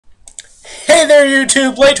there,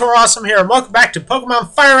 YouTube! Lator Awesome here, and welcome back to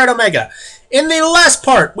Pokemon FireRed Omega. In the last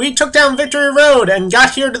part, we took down Victory Road and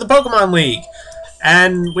got here to the Pokemon League.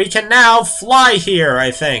 And we can now fly here, I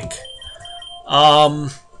think.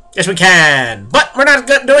 Yes we can. But we're not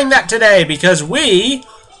doing that today, because we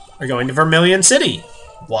are going to Vermilion City.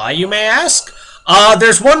 Why, you may ask?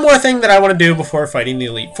 There's one more thing that I want to do before fighting the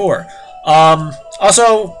Elite Four.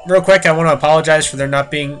 Also, real quick, I want to apologize for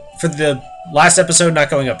the last episode not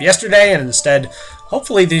going up yesterday, and instead,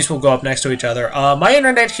 hopefully these will go up next to each other. My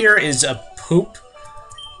internet here is a poop,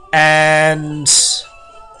 and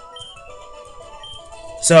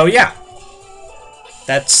so yeah,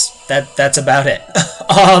 that's about it.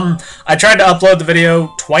 I tried to upload the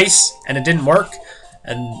video twice, and it didn't work,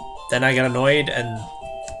 and then I got annoyed and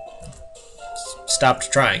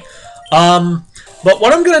stopped trying. But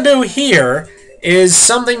what I'm gonna do here is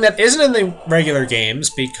something that isn't in the regular games,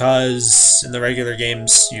 because in the regular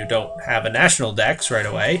games you don't have a national dex right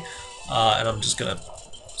away. And I'm just gonna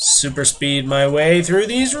super speed my way through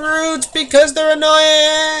these routes because they're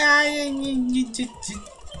annoying.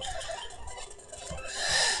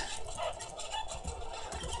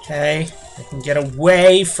 Okay, I can get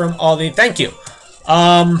away from all the... Thank you.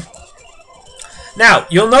 Now,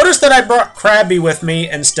 you'll notice that I brought Krabby with me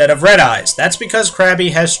instead of Red Eyes. That's because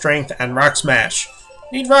Krabby has Strength and Rock Smash.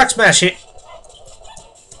 Need Rock Smash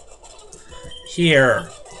here.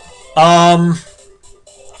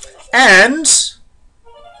 And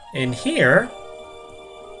in here,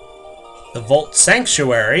 the Volt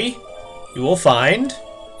Sanctuary, you will find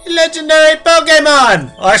a legendary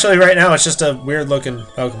Pokemon! Well, actually, right now it's just a weird-looking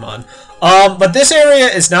Pokemon. But this area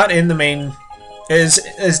is not in the main...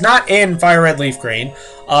 is not in FireRed Leaf Green.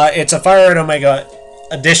 It's a FireRed Omega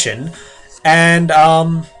edition. And,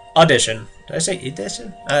 audition. Did I say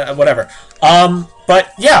edition? Whatever.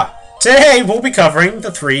 But, yeah. Today, we'll be covering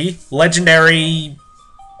the 3 legendary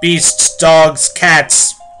beasts, dogs,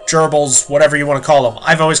 cats, gerbils, whatever you want to call them.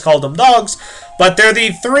 I've always called them dogs. But they're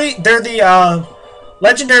the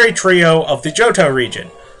legendary trio of the Johto region.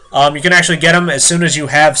 You can actually get them as soon as you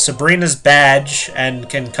have Sabrina's badge and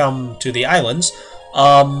can come to the islands.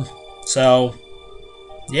 So,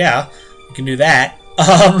 yeah, you can do that.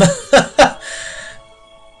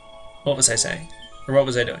 What was I saying? Or what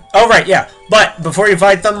was I doing? Oh, right, yeah. But before you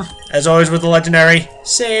fight them, as always with the legendary,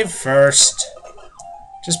 save first.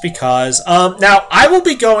 Just because. Now, I will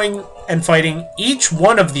be going and fighting each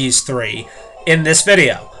one of these 3 in this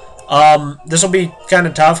video. This will be kind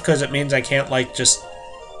of tough because it means I can't, like, just...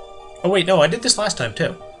 Oh, wait, no, I did this last time,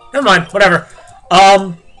 too. Never mind, whatever.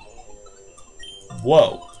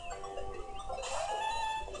 Whoa.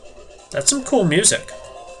 That's some cool music.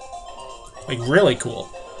 Like, really cool.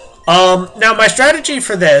 Now, my strategy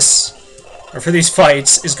for this, or for these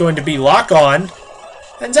fights, is going to be lock on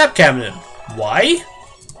and Zap Cannon. Why?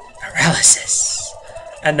 Paralysis.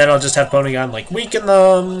 And then I'll just have Porygon, like, weaken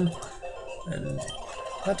them. And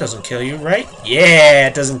that doesn't kill you, right? Yeah,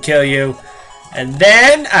 it doesn't kill you. And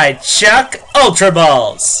then I chuck Ultra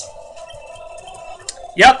Balls.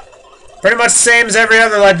 Yep. Pretty much the same as every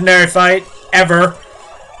other legendary fight ever.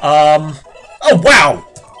 Oh, wow.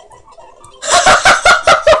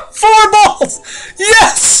 4 balls!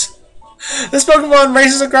 Yes! This Pokemon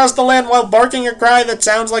races across the land while barking a cry that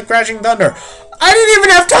sounds like crashing thunder. I didn't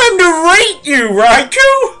even have time to rate you,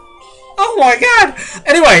 Raikou! Oh my god.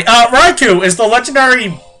 Anyway, Raikou is the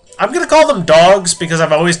legendary... I'm gonna call them dogs because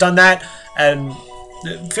I've always done that. And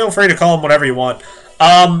feel free to call him whatever you want.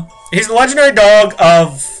 He's the legendary dog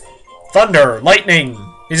of thunder, lightning.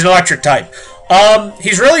 He's an electric type.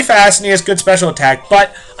 He's really fast and he has good special attack,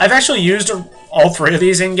 but I've actually used all 3 of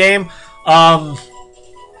these in-game.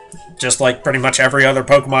 Just like pretty much every other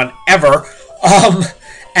Pokemon ever.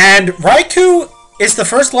 And Raikou is the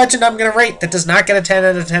first legend I'm going to rate that does not get a 10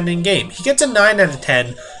 out of 10 in-game. He gets a 9 out of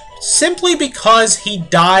 10 simply because he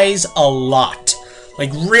dies a lot.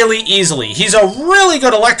 Like, really easily. He's a really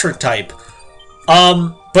good electric type.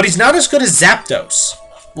 But he's not as good as Zapdos.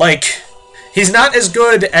 Like, he's not as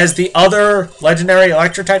good as the other legendary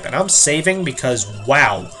electric type. And I'm saving because,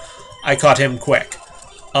 wow, I caught him quick.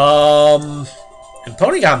 And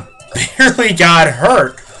Porygon barely got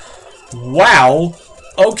hurt. Wow.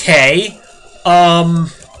 Okay.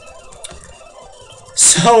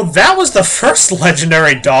 So that was the first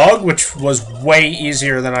legendary dog, which was way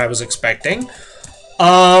easier than I was expecting.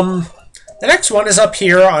 The next one is up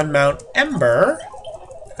here on Mount Ember.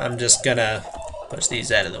 I'm just gonna push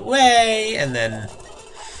these out of the way, and then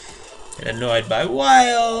get annoyed by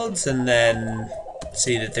wilds, and then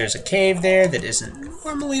see that there's a cave there that isn't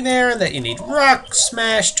normally there, and that you need Rock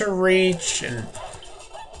Smash to reach, and...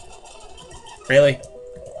 Really?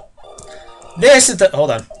 This is the...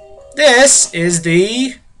 Hold on. This is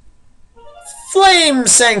the Flame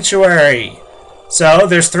Sanctuary. So,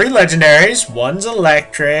 there's 3 legendaries. One's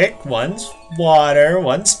electric, one's water,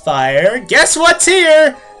 one's fire. Guess what's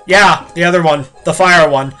here? Yeah, the other one. The fire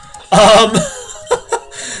one.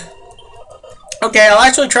 Okay, I'll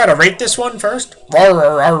actually try to rate this one first.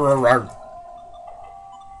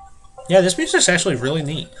 Yeah, this music's actually really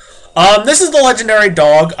neat. This is the legendary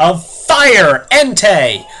dog of Fire,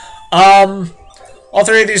 Entei. All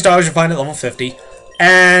 3 of these dogs you'll find at level 50.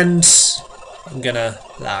 And I'm gonna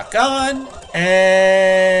lock on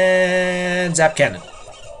and Zap Cannon.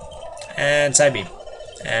 And Side Beam.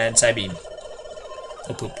 And Side Beam.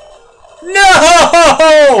 Oh, poop.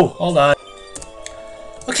 No! Hold on.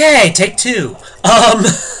 Okay, take 2. I'm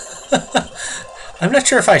not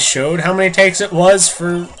sure if I showed how many takes it was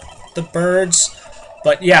for the birds.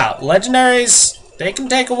 But yeah, legendaries, they can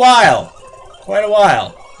take a while. Quite a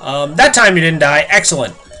while. That time you didn't die.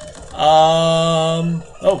 Excellent.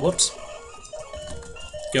 Oh, whoops.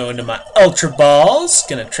 Go into my Ultra Balls.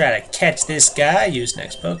 Gonna try to catch this guy. Use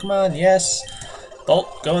next Pokemon. Yes.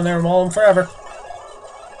 Bolt. Go in there and maul him forever.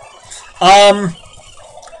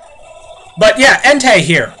 But yeah, Entei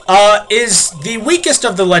here is the weakest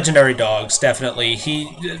of the legendary dogs, definitely.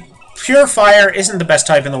 Pure Fire isn't the best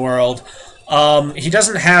type in the world. He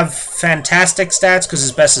doesn't have fantastic stats because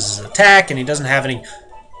his best is his attack, and he doesn't have any...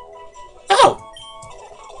 Oh!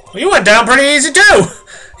 Well, you went down pretty easy, too!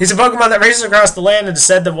 He's a Pokemon that races across the land and is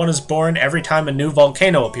said that one is born every time a new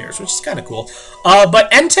volcano appears, which is kind of cool. But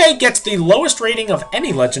Entei gets the lowest rating of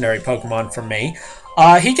any legendary Pokemon from me.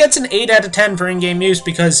 He gets an 8 out of 10 for in-game use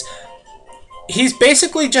because he's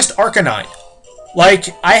basically just Arcanine.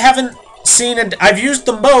 Like, I haven't seen it. I've used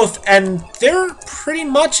them both, and they're pretty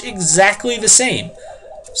much exactly the same.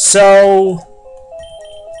 So,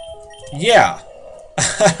 yeah.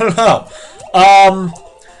 I don't know.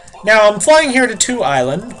 Now, I'm flying here to 2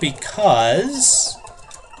 Island because...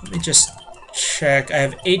 Let me just check. I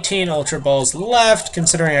have 18 Ultra Balls left,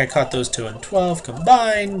 considering I caught those 2 and 12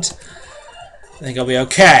 combined. I think I'll be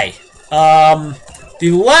okay.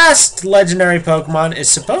 The last legendary Pokemon is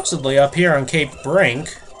supposedly up here on Cape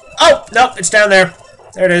Brink. Oh, nope, it's down there.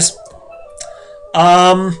 There it is.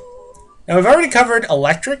 Now we've already covered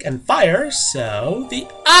electric and fire, so the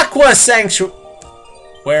Aqua Sanctuary.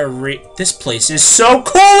 This place is so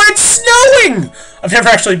cool. It's snowing. I've never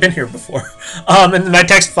actually been here before. In my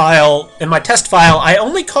test file, I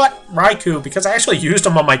only caught Raikou because I actually used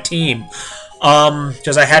him on my team.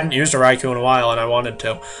 Because I hadn't used a Raikou in a while and I wanted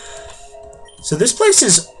to. So this place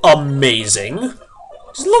is amazing.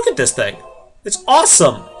 Just look at this thing. It's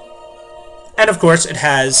awesome. And of course, it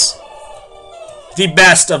has the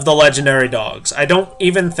best of the legendary dogs. I don't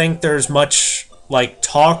even think there's much, like,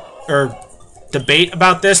 talk or debate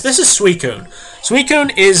about this. This is Suicune.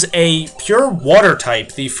 Suicune is a pure water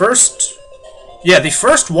type. The first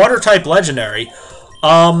water type legendary.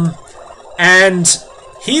 And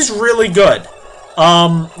he's really good.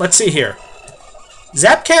 Let's see here.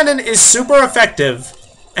 Zap Cannon is super effective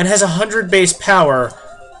and has 100 base power.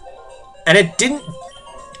 And it did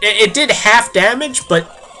half damage, but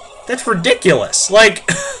that's ridiculous. Like,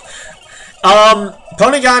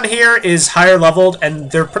 Porygon here is higher leveled, and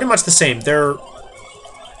they're pretty much the same. They're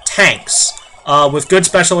tanks with good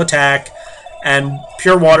special attack, and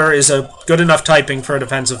Pure Water is a good enough typing for a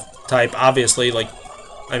defensive type, obviously. Like,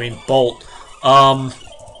 I mean, Bolt.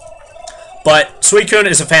 But Suicune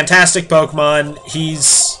is a fantastic Pokemon.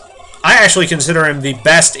 I actually consider him the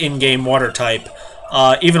best in-game water type.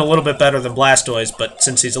 Even a little bit better than Blastoise, but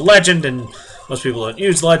since he's a legend and most people don't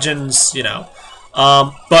use legends, you know.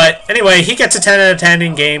 But anyway, he gets a 10 out of 10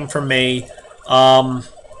 in-game from me. I'm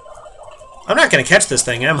not going to catch this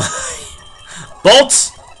thing, am I?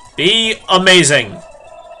 Bolts, be amazing.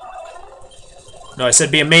 No, I said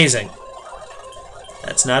be amazing.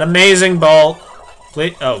 That's not amazing, Bolt.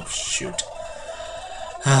 Please. Oh, shoot.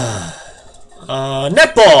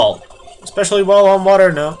 Netball! Especially while on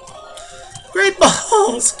water, no. Great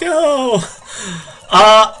balls, go!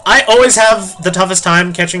 I always have the toughest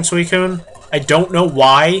time catching Suicune. I don't know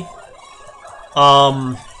why.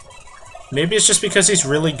 Maybe it's just because he's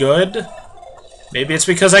really good. Maybe it's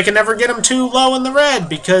because I can never get him too low in the red,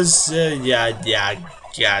 because, yeah.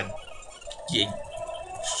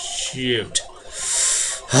 Shoot.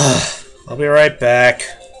 I'll be right back.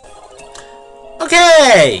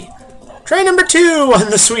 Okay! Try number 2 on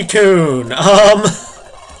the Suicune.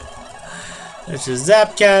 Let's just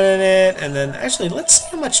Zap Cannon it, and then, actually, let's see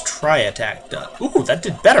how much Tri-Attack does. Ooh, that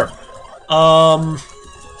did better.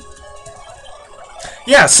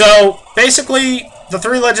 Yeah, so, basically, the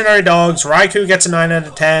 3 legendary dogs, Raikou gets a 9 out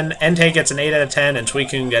of 10, Entei gets an 8 out of 10, and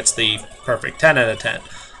Suicune gets the perfect 10 out of 10.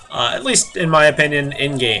 At least, in my opinion,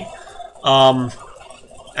 in-game.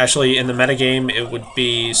 Actually, in the metagame, it would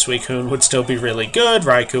be Suicune would still be really good,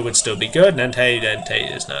 Raikou would still be good, and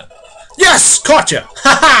Entei is not. Yes! Caught ya!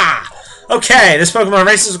 Ha-ha! Okay, this Pokemon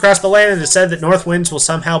races across the land and it is said that north winds will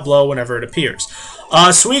somehow blow whenever it appears.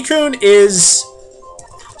 Suicune is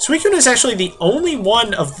actually the only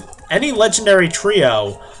one of any legendary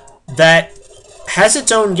trio that has its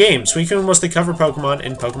own game. Suicune was the cover Pokemon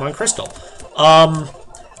in Pokemon Crystal.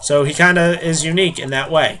 So he kind of is unique in that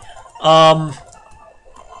way. And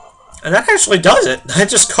that actually does it. I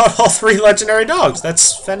just caught all 3 legendary dogs.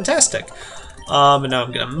 That's fantastic. And now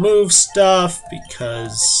I'm going to move stuff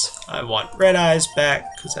because I want Red Eyes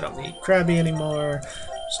back because I don't need Krabby anymore.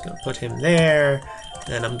 Just going to put him there.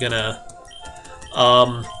 Then I'm going to...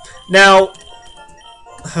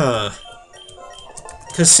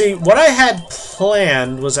 Because, see, what I had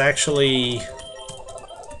planned was actually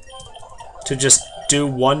to just do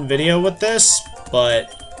one video with this,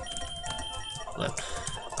 but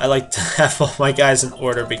I like to have all my guys in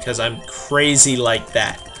order because I'm crazy like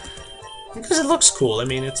that. Because it looks cool. I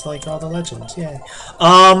mean, it's like all the legends. Yay.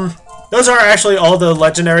 Those are actually all the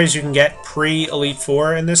legendaries you can get pre-Elite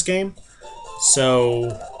Four in this game.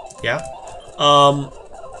 So, yeah.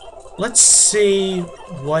 Let's see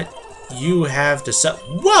what you have to sell.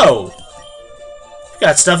 Whoa! You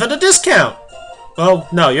got stuff at a discount! Well,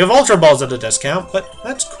 no, you have Ultra Balls at a discount, but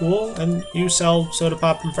that's cool. And you sell Soda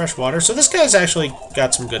Pop and Fresh Water. So this guy's actually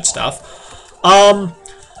got some good stuff.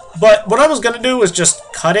 But what I was going to do was just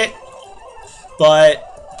cut it. But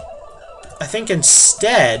I think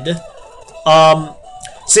instead,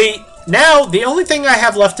 see, now the only thing I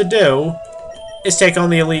have left to do is take on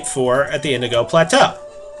the Elite Four at the Indigo Plateau,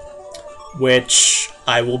 which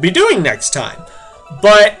I will be doing next time.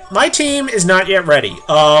 But my team is not yet ready.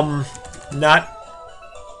 Not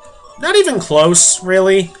even close,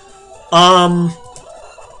 really. So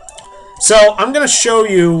I'm gonna show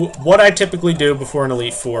you what I typically do before an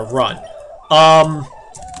Elite Four run.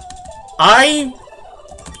 I,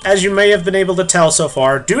 as you may have been able to tell so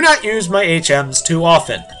far, do not use my HMs too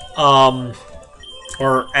often.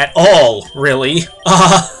 Or at all, really.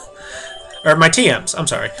 Or my TMs, I'm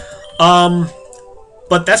sorry.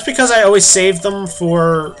 But that's because I always save them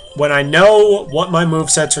for when I know what my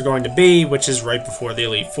movesets are going to be, which is right before the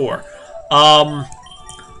Elite Four.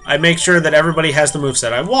 I make sure that everybody has the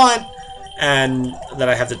moveset I want, and that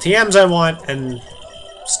I have the TMs I want, and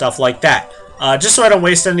stuff like that. Just so I don't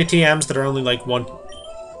waste any TMs that are only like one,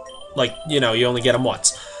 like, you know, you only get them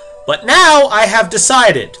once. But now I have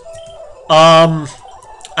decided.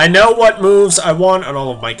 I know what moves I want on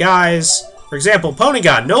all of my guys. For example,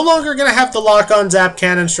 Porygon, no longer going to have the lock-on Zap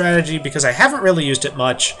Cannon strategy because I haven't really used it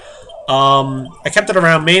much. I kept it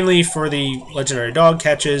around mainly for the legendary dog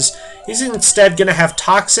catches. He's instead going to have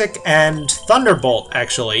Toxic and Thunderbolt,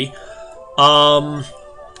 actually. Solar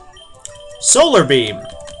Beam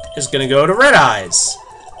is going to go to Red Eyes.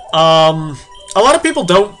 A lot of people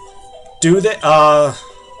don't do that.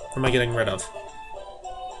 What am I getting rid of?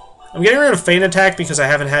 I'm getting rid of Feint Attack because I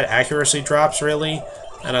haven't had accuracy drops, really.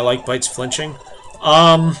 And I like Bites flinching.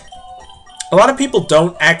 A lot of people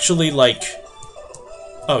don't actually, like...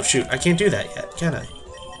 Oh, shoot. I can't do that yet, can I?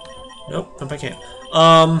 Nope. Nope, I can't.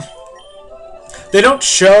 They don't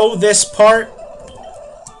show this part.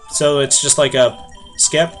 So it's just like a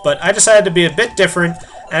skip. But I decided to be a bit different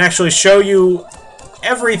and actually show you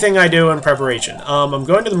everything I do in preparation. I'm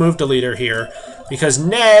going to the move deleter here because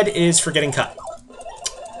Ned is for getting cut.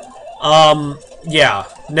 Yeah,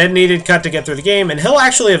 Ned needed cut to get through the game, and he'll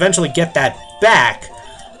actually eventually get that back,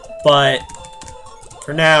 but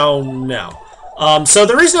for now, no. So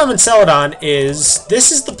the reason I'm in Celadon is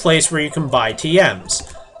this is the place where you can buy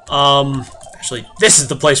TMs. Actually, this is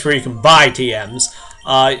the place where you can buy TMs.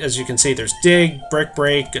 As you can see, there's Dig, Brick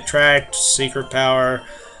Break, Attract, Secret Power.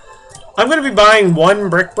 I'm going to be buying one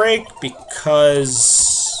Brick Break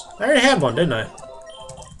because I already had one, didn't I?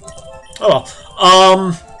 Oh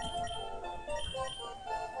well.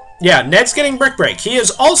 Yeah, Ned's getting Brick Break. He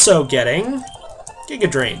is also getting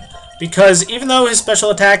Giga Drain. Because even though his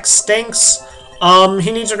special attack stinks,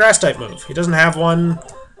 he needs a Grass-type move. He doesn't have one,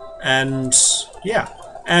 and yeah.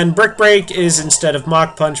 And Brick Break is instead of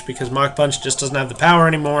Mach Punch, because Mach Punch just doesn't have the power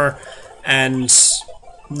anymore, and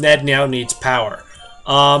Ned now needs power.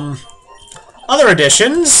 Other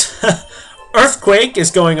additions, Earthquake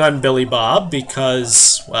is going on Billy Bob,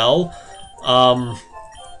 because, well,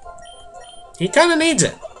 he kind of needs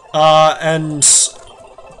it. And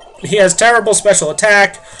he has terrible special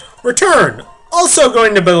attack. Return, also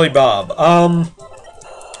going to Billy Bob.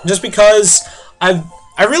 just because I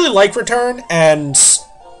really like return, and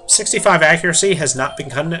 65 accuracy has not been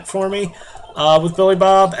cutting it for me with Billy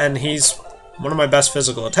Bob, and he's one of my best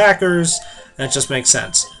physical attackers, and it just makes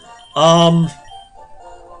sense.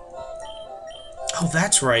 Oh,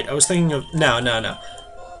 that's right. I was thinking of... No.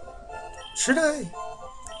 Should I?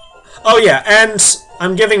 Oh, yeah, and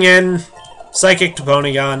I'm giving in Psychic to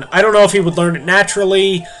Ponygon. I don't know if he would learn it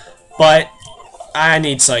naturally, but I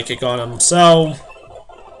need Psychic on him, so...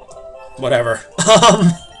 whatever.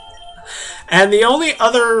 And the only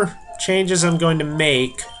other changes I'm going to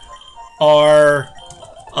make are...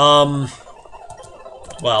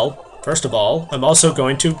 well, first of all, I'm also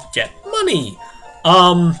going to get money!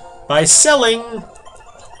 By selling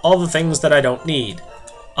all the things that I don't need.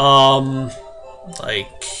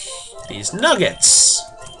 Like these nuggets.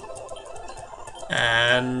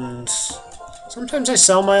 And sometimes I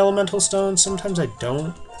sell my elemental stones, sometimes I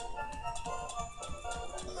don't.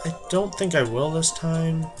 I don't think I will this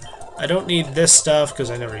time. I don't need this stuff because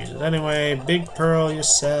I never use it anyway. Big Pearl you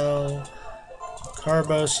sell.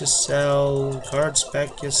 Carbos you sell. Card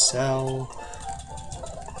Spec you sell.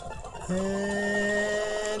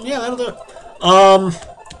 And yeah, that'll do it.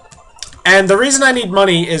 And the reason I need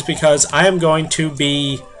money is because I am going to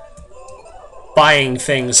be buying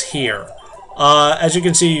things here. As you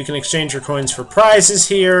can see, you can exchange your coins for prizes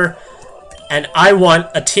here. And I want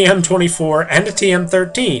a TM24 and a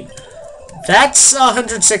TM13. That's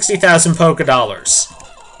 160,000 Poké Dollars.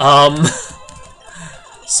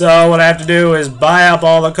 So what I have to do is buy up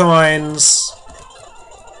all the coins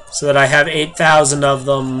so that I have 8,000 of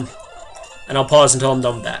them. And I'll pause until I'm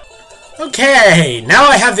done with that. Okay, now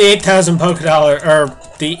I have the 8,000 Poké Dollar, or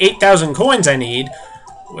the 8,000 coins I need,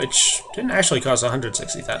 which didn't actually cost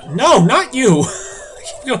 160,000. No, not you!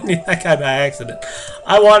 You don't need that guy by accident.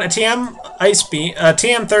 I want a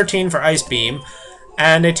TM13 for Ice Beam,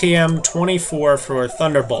 and a TM24 for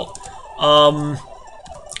Thunderbolt.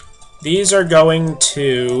 These are going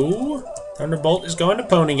to... Thunderbolt is going to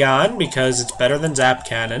Ponygon, because it's better than Zap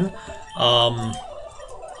Cannon.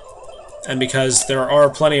 And because there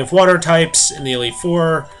are plenty of water types in the Elite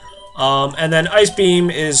Four. And then Ice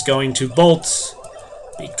Beam is going to Bolt,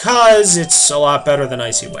 because it's a lot better than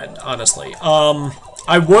Icy Wind, honestly.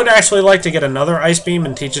 I would actually like to get another Ice Beam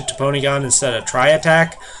and teach it to Ponygon instead of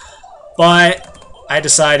Tri-Attack, but I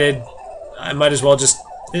decided I might as well just...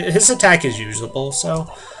 His attack is usable,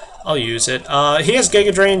 so I'll use it. He has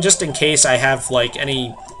Giga Drain just in case I have, like,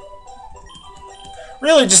 any...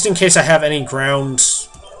 Really, just in case I have any ground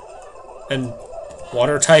and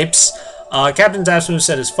water types. Captain Zap's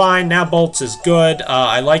moveset is fine. Now Bolts is good.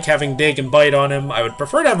 I like having Dig and Bite on him. I would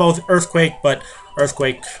prefer to have both Earthquake, but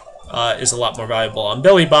Earthquake is a lot more valuable on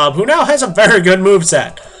Billy Bob, who now has a very good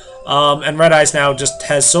moveset. And Red Eyes now just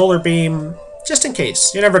has Solar Beam, just in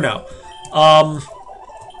case. You never know.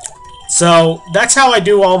 So that's how I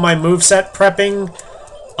do all my moveset prepping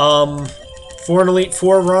for an Elite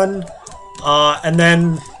Four run. And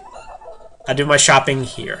then I do my shopping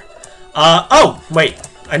here. Oh, wait.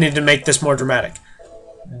 I need to make this more dramatic.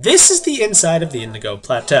 This is the inside of the Indigo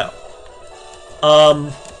Plateau.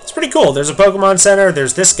 It's pretty cool. There's a Pokemon Center.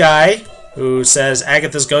 There's this guy who says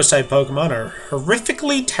Agatha's Ghost-type Pokemon are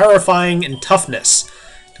horrifically terrifying in toughness.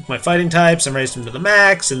 Took my fighting types and raised them to the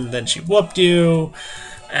max, and then she whooped you.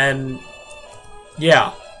 And,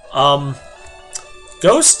 yeah.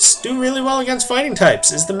 Ghosts do really well against fighting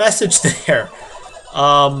types, is the message there.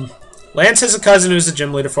 Lance has a cousin who's a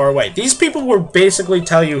gym leader far away. These people will basically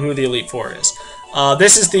tell you who the Elite Four is.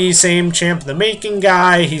 This is the same Champ of the Making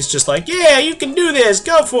guy. He's just like, yeah, you can do this,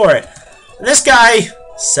 go for it. And this guy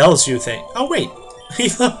sells you things. Oh, wait.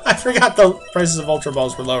 I forgot the prices of Ultra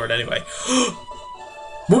Balls were lowered anyway.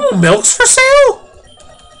 Moo Milk's for sale?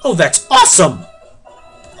 Oh, that's awesome.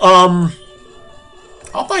 I'll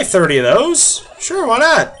buy 30 of those. Sure, why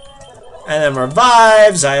not? And then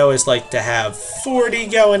Revives, I always like to have 40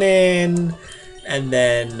 going in. And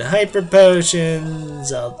then Hyper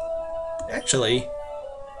Potions, actually...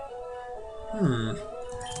 Well,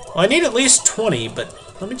 I need at least 20, but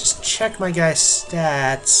let me just check my guy's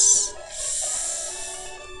stats.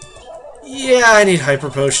 Yeah, I need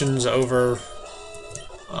Hyper Potions over...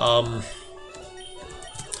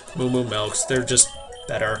 Moo Moo Milks, they're just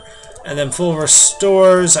better. And then Full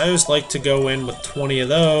Restores, I always like to go in with 20 of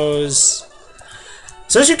those.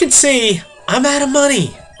 So as you can see, I'm out of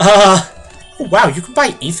money. Oh wow, you can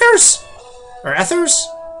buy Ethers? Or Ethers?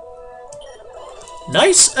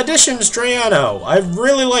 Nice additions, Drayano. I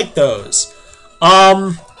really like those.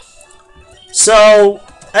 So,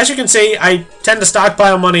 as you can see, I tend to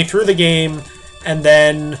stockpile money through the game, and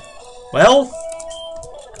then, well,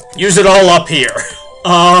 use it all up here.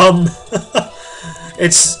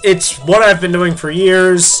 It's what I've been doing for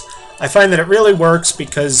years. I find that it really works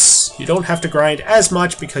because you don't have to grind as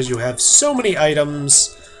much because you have so many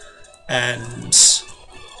items, and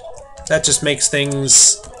that just makes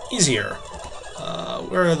things easier.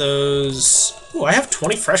 Where are those? Ooh, I have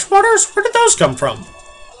 20 freshwaters? Where did those come from?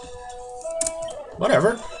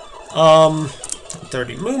 Whatever.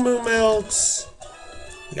 30 moo melts.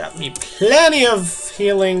 Got me plenty of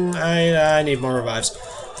healing. I need more revives.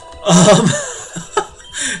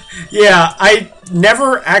 Yeah, I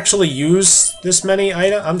never actually use this many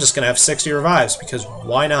items. I'm just gonna have 60 revives because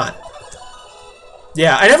why not?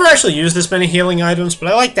 Yeah, I never actually use this many healing items, but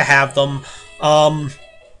I like to have them.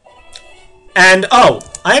 And oh,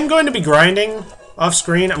 I'm going to be grinding off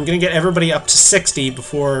screen. I'm gonna get everybody up to 60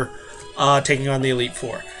 before taking on the Elite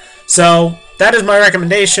Four. So that is my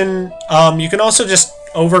recommendation. You can also just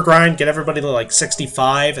overgrind, get everybody to like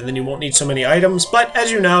 65, and then you won't need so many items. But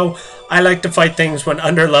as you know, I like to fight things when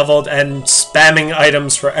underleveled and spamming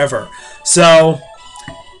items forever. So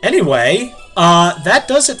anyway, that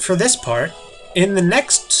does it for this part. In the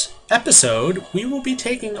next episode, we will be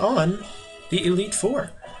taking on the Elite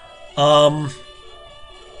Four. So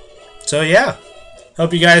yeah,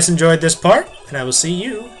 hope you guys enjoyed this part, and I will see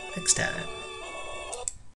you next time.